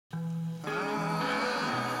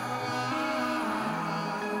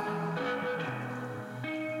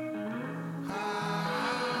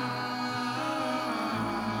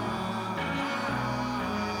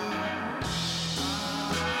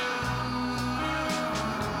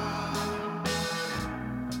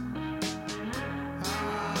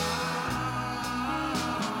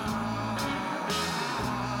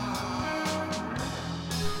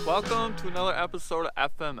Welcome to another episode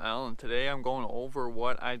of FML, and today I'm going over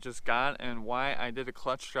what I just got and why I did a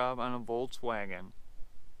clutch job on a Volkswagen.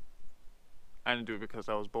 I didn't do it because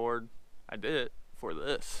I was bored. I did it for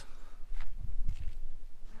this.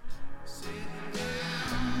 So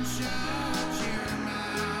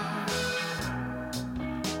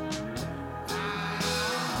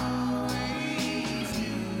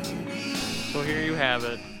here you have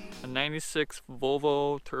it, a 96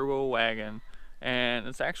 Volvo Turbo Wagon, and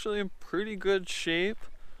it's actually in pretty good shape.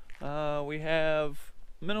 We have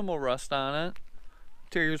minimal rust on it.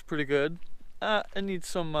 Interior's pretty good. It needs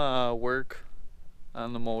some work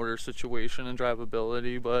on the motor situation and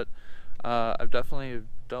drivability, but I've definitely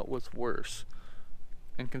dealt with worse.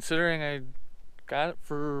 And considering I got it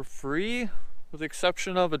for free, with the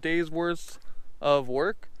exception of a day's worth of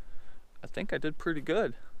work, I think I did pretty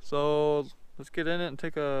good. So let's get in it and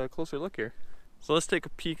take a closer look here. So let's take a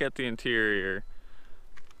peek at the interior.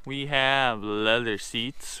 We have leather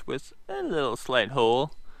seats with a little slight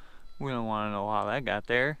hole. We don't want to know how that got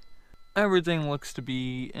there. Everything looks to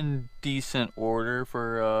be in decent order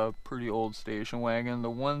for a pretty old station wagon. The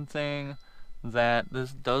one thing that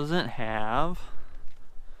this doesn't have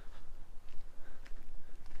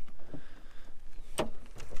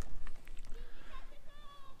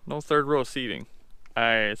no third row seating.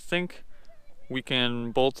 I think we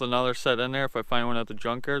can bolt another set in there if I find one at the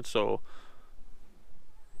junkyard, so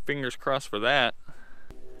fingers crossed for that.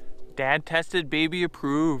 Dad tested, baby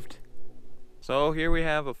approved. So here we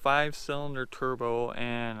have a 5-cylinder turbo,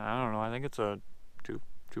 and I don't know, I think it's a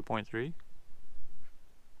 2.3.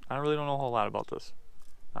 I really don't know a whole lot about this.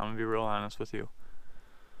 I'm gonna be real honest with you.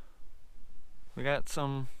 We got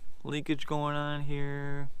some leakage going on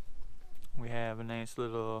here. We have a nice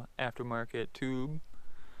little aftermarket tube.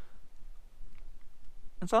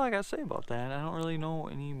 That's all I gotta say about that. I don't really know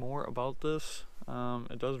any more about this.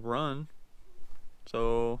 It does run,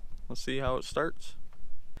 so let's see how it starts.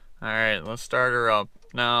 Alright, let's start her up.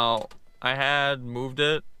 Now, I had moved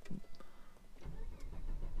it.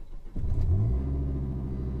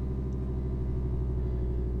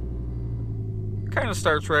 Kind of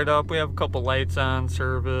starts right up. We have a couple lights on,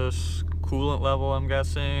 service, coolant level, I'm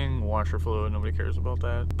guessing, washer fluid, nobody cares about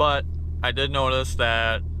that. But I did notice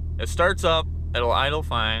that it starts up, it'll idle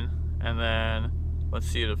fine, and then let's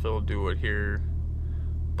see if it'll do it here.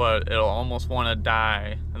 But it'll almost want to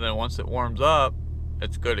die, and then once it warms up,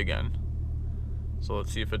 it's good again. So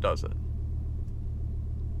let's see if it does it.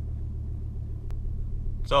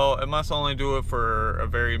 So it must only do it for a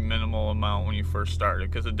very minimal amount when you first start it,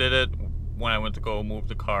 because it did it when I went to go move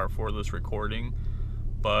the car for this recording.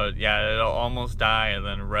 But yeah, it'll almost die and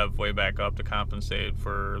then rev way back up to compensate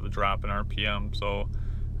for the drop in RPM. So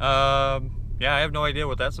yeah, I have no idea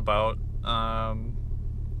what that's about.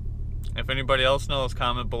 If anybody else knows,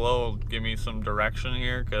 comment below, give me some direction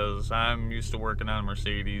here, because I'm used to working on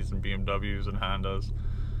Mercedes and BMWs and Hondas.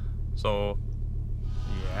 So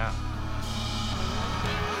yeah.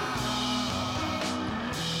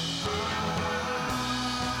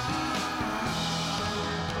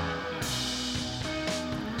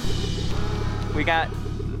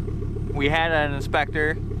 We had an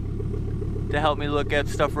inspector to help me look at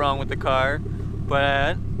stuff wrong with the car,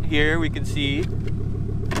 but here we can see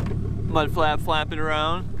mud flap flapping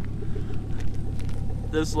around.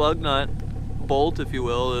 This lug nut bolt, if you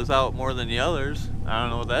will, is out more than the others. I don't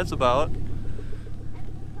know what that's about.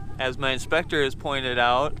 As my inspector has pointed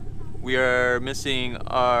out, we are missing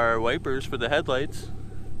our wipers for the headlights.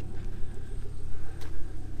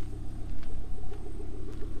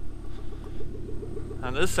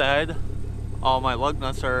 On this side, all my lug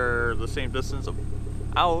nuts are the same distance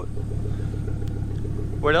out.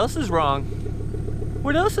 What else is wrong?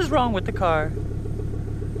 What else is wrong with the car?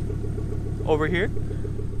 Over here,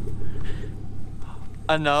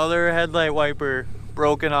 another headlight wiper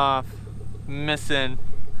broken off, missing.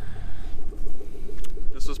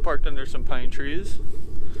 This was parked under some pine trees.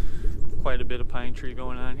 Quite a bit of pine tree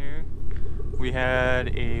going on here. We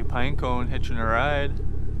had a pine cone hitching a ride.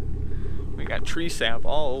 We got tree sap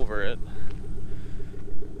all over it.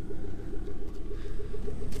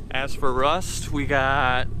 As for rust, we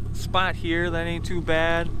got a spot here that ain't too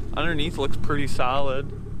bad. Underneath looks pretty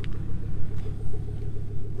solid.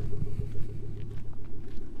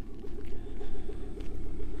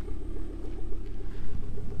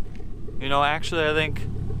 You know, actually I think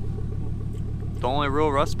the only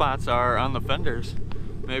real rust spots are on the fenders.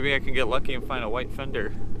 Maybe I can get lucky and find a white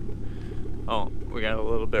fender. Oh, we got a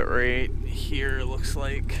little bit right here, it looks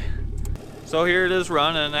like. So here it is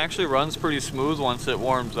running. It actually runs pretty smooth once it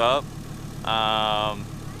warms up.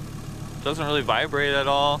 Doesn't really vibrate at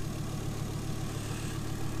all.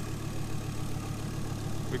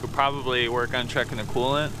 We could probably work on checking the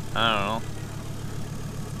coolant. I don't know.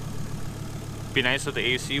 Be nice if the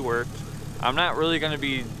AC worked. I'm not really going to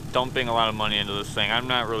be dumping a lot of money into this thing. I'm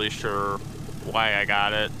not really sure why I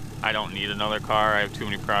got it. I don't need another car. I have too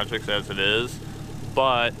many projects as it is.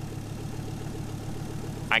 But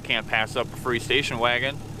I can't pass up a free station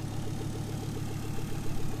wagon.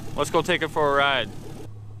 Let's go take it for a ride.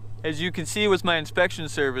 As you can see with my inspection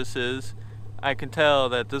services, I can tell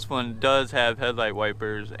that this one does have headlight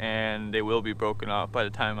wipers and they will be broken off by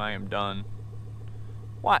the time I am done.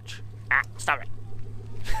 Watch. Ah, stop it.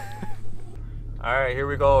 Alright, here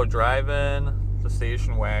we go, driving the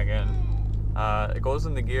station wagon. It goes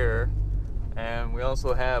into gear, and we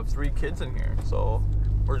also have 3 kids in here, so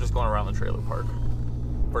we're just going around the trailer park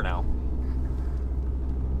for now.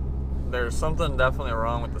 There's something definitely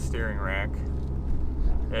wrong with the steering rack.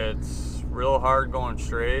 It's real hard going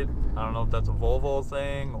straight. I don't know if that's a Volvo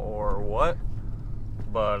thing or what,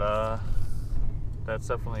 but that's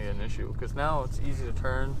definitely an issue, because now it's easy to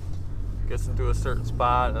turn, gets into a certain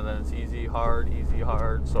spot, and then it's easy, hard,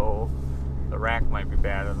 so the rack might be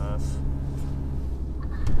bad in this.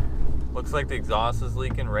 Looks like the exhaust is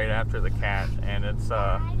leaking right after the catch, and it's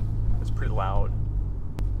pretty loud.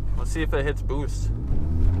 Let's see if it hits boost.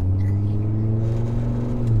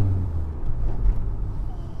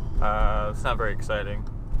 It's not very exciting.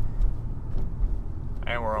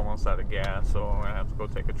 And we're almost out of gas, so I'm gonna have to go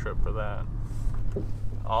take a trip for that.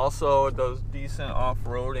 Also, it does decent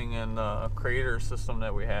off-roading in the crater system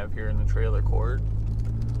that we have here in the trailer court.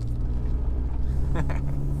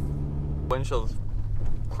 Windshield's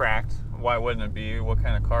cracked. Why wouldn't it be? What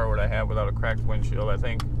kind of car would I have without a cracked windshield? I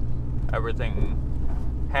think everything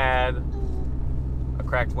had a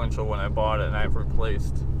cracked windshield when I bought it, and I've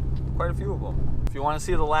replaced quite a few of them. If you want to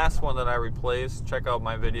see the last one that I replaced, check out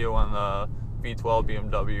my video on the V12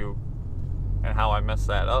 BMW and how I messed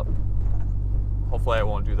that up. Hopefully I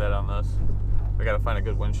won't do that on this. We gotta find a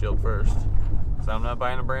good windshield first, so I'm not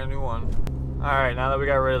buying a brand new one. Alright, now that we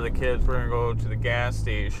got rid of the kids, we're gonna go to the gas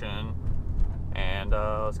station and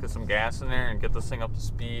let's get some gas in there and get this thing up to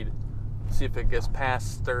speed. See if it gets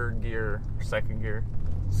past third gear, or second gear.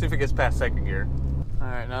 See if it gets past second gear.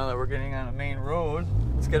 Alright, now that we're getting on a main road,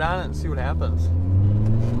 let's get on it and see what happens.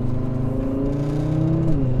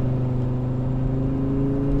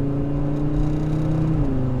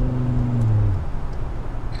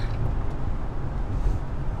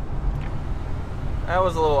 That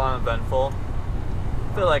was a little uneventful.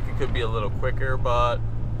 I feel like it could be a little quicker, but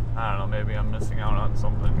I don't know, maybe I'm missing out on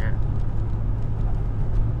something here.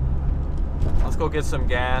 Let's go get some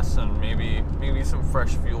gas and maybe some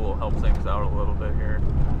fresh fuel will help things out a little bit here.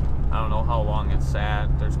 I don't know how long it's sat.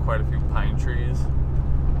 There's quite a few pine trees.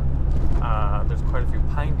 There's quite a few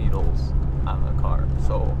pine needles on the car,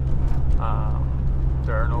 so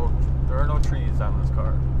there are no trees on this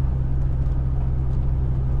car.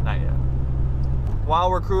 Not yet. While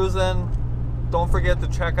we're cruising, don't forget to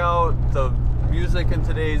check out the music in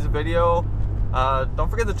today's video. Don't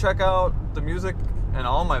forget to check out the music in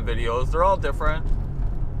all my videos. They're all different.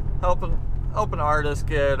 Helping artists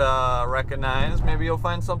get recognized. Maybe you'll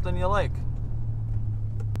find something you like.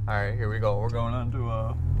 Alright, here we go. We're going on to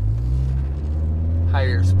a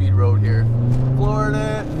higher speed road here.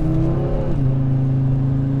 Florida.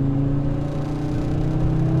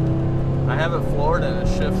 I have it floored and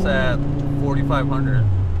it shifts at 4,500.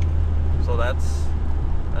 So that's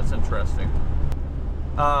interesting.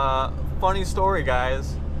 Funny story,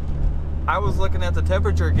 guys. I was looking at the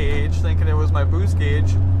temperature gauge thinking it was my boost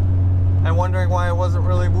gauge and wondering why it wasn't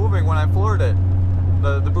really moving when I floored it.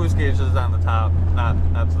 The boost gauge is on the top, not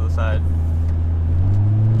to the side.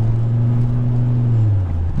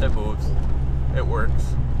 It moves. It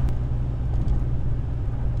works.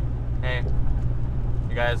 Hey,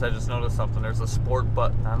 you guys, I just noticed something. There's a sport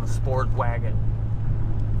button on the Sportwagon.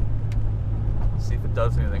 Let's see if it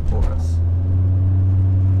does anything for us.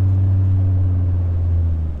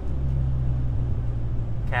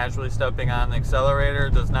 Casually stepping on the accelerator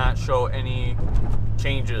does not show any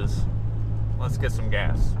changes. Let's get some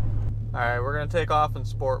gas. Alright, we're going to take off in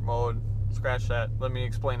sport mode. Scratch that. Let me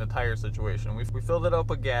explain the tire situation. We filled it up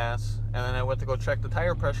with gas, and then I went to go check the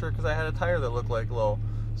tire pressure because I had a tire that looked like low.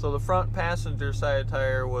 So the front passenger side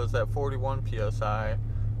tire was at 41 psi.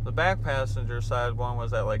 The back passenger side one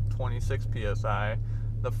was at like 26 psi.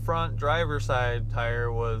 The front driver side tire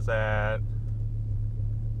was at,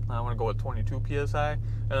 I want to go with 22 psi.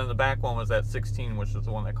 And then the back one was at 16, which is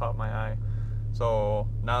the one that caught my eye. So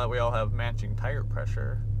now that we all have matching tire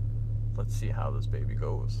pressure, let's see how this baby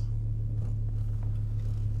goes.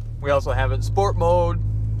 We also have it in sport mode.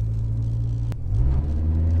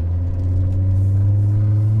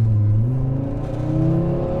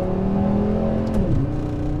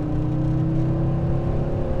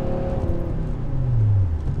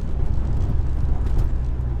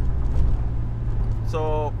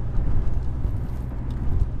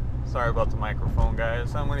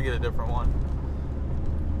 gonna get a different one.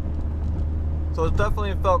 So it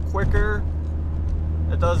definitely felt quicker.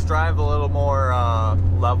 It does drive a little more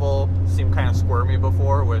level. Seemed kind of squirmy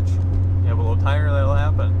before, which you have a little tire, that'll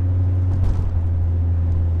happen.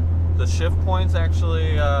 The shift points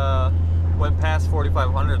actually went past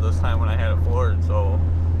 4,500 this time when I had it floored, so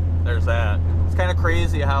there's that. It's kind of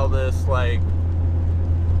crazy how this, like,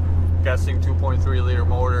 guessing 2.3 liter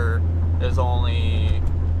motor is only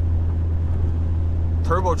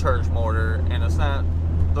turbocharged motor, and it's not,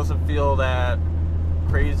 doesn't feel that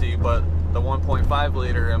crazy, but the 1.5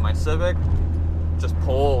 liter in my Civic just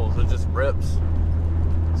pulls, it just rips.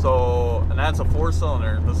 So, and that's a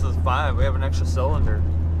 4-cylinder. This is 5. We have an extra cylinder,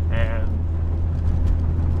 and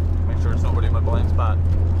make sure there's nobody in my blind spot.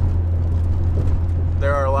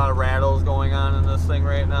 There are a lot of rattles going on in this thing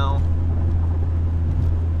right now.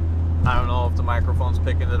 I don't know if the microphone's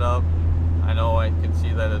picking it up. I know I can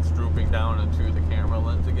see that it's drooping down into the camera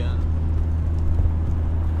lens again.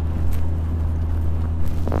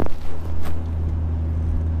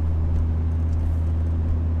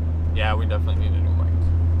 Yeah, we definitely need a new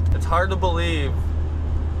mic. It's hard to believe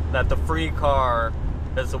that the free car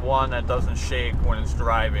is the one that doesn't shake when it's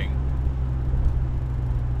driving.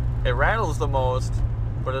 It rattles the most,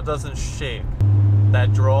 but it doesn't shake.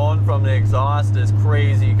 That drone from the exhaust is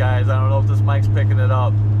crazy, guys. I don't know if this mic's picking it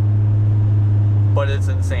up, but it's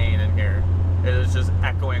insane in here. It is just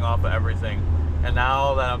echoing off of everything. And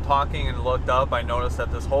now that I'm talking and looked up, I noticed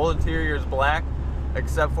that this whole interior is black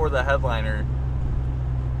except for the headliner.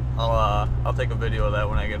 I'll take a video of that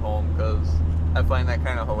when I get home, because I find that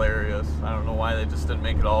kind of hilarious. I don't know why they just didn't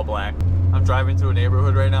make it all black. I'm driving through a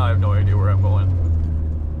neighborhood right now. I have no idea where I'm going.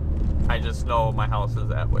 I just know my house is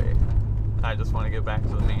that way. I just want to get back to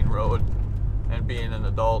the main road. And being an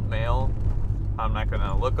adult male, I'm not going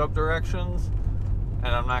to look up directions, and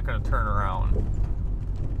I'm not going to turn around.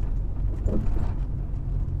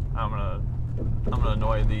 I'm gonna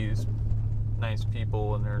annoy these nice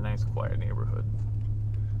people in their nice quiet neighborhood.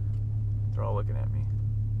 They're all looking at me.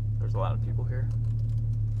 There's a lot of people here.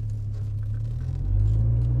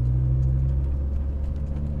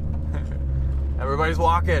 Everybody's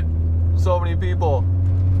walking. So many people.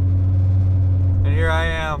 And here I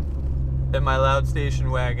am in my loud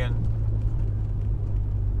station wagon,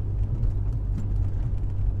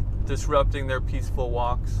 disrupting their peaceful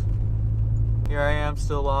walks. Here I am,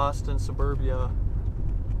 still lost in suburbia.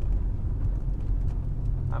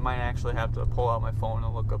 I might actually have to pull out my phone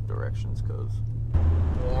and look up directions, because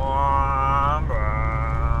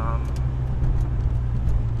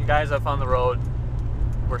you guys, I found the road.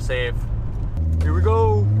 We're safe. Here we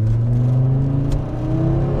go.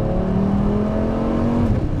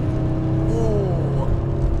 Ooh.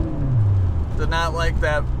 Did not like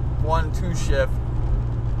that 1-2 shift.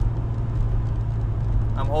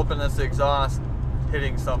 I'm hoping that's the exhaust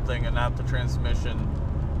hitting something and not the transmission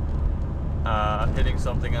hitting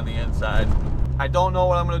something on the inside. I don't know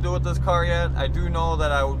what I'm going to do with this car yet. I do know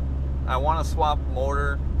that I want to swap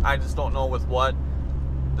motor. I just don't know with what.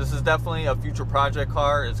 This is definitely a future project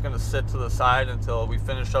car. It's going to sit to the side until we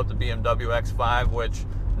finish up the BMW X5, which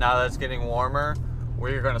now that it's getting warmer,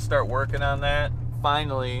 we're going to start working on that.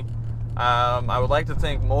 Finally, I would like to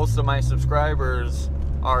think most of my subscribers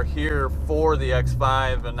are here for the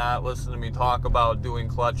X5 and not listen to me talk about doing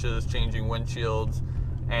clutches, changing windshields,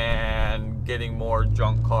 and getting more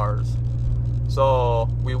junk cars. So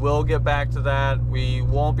we will get back to that. We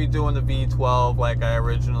won't be doing the V12 like I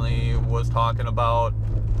originally was talking about,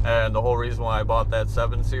 and the whole reason why I bought that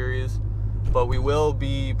 7 Series. But we will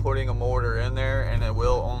be putting a motor in there, and it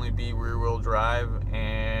will only be rear-wheel drive,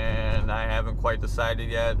 and I haven't quite decided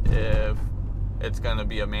yet if it's going to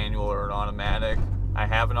be a manual or an automatic. I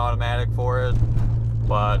have an automatic for it,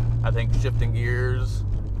 but I think shifting gears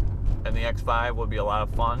in the X5 would be a lot of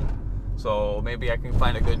fun. So maybe I can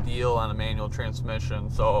find a good deal on a manual transmission.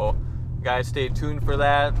 So guys, stay tuned for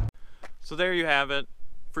that. So there you have it.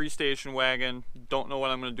 Free station wagon. Don't know what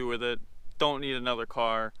I'm going to do with it. Don't need another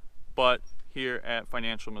car. But here at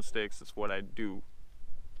Financial Mistakes, it's what I do.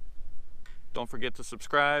 Don't forget to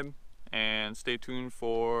subscribe and stay tuned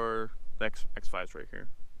for the X5s right here.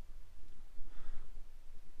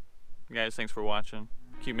 Guys, thanks for watching.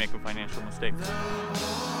 Keep making financial mistakes.